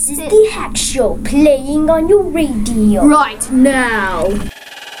This is the Hack Show playing on your radio right now.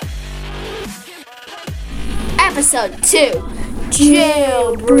 Episode 2,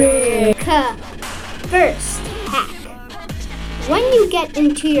 Jailbreak. First hack. When you get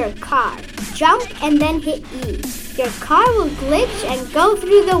into your car, jump and then hit E. Your car will glitch and go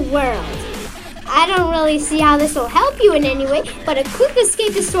through the world. I don't really see how this will help you in any way, but a quick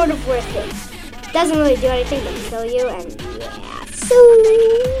escape is sort of worth it. Doesn't really do anything but kill you, and yeah, so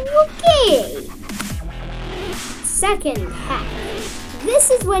okay. Second hack.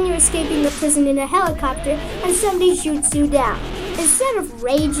 This is when you're escaping the prison in a helicopter and somebody shoots you down. Instead of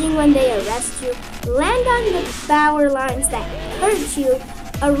raging when they arrest you, land on the power lines that hurt you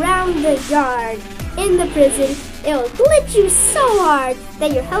around the yard in the prison. It'll glitch you so hard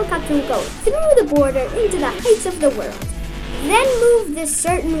that your helicopter will go through the border into the heights of the world. Then move this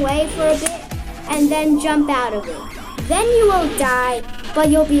certain way for a bit and then jump out of it. Then you will die, but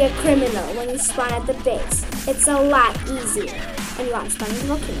you'll be a criminal when you spawn at the base. It's a lot easier. And you want to spawn in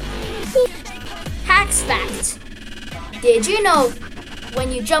the volcano. Hacks fact. Did you know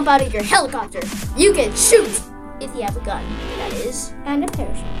when you jump out of your helicopter, you can shoot if you have a gun, that is. And a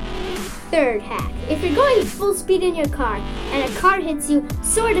parachute. Third hack. If you're going full speed in your car and a car hits you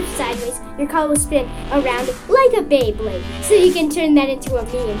sort of sideways, your car will spin around like a Beyblade. So you can turn that into a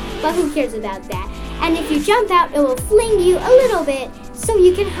meme, but who cares about that? And if you jump out, it will fling you a little bit so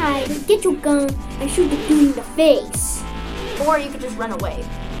you can hide, get your gun, and shoot the dude in the face. Or you could just run away if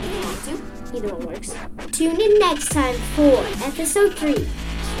you want to. Either one works. Tune in next time for episode 3.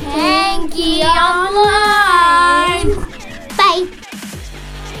 Tanky Online! Bye!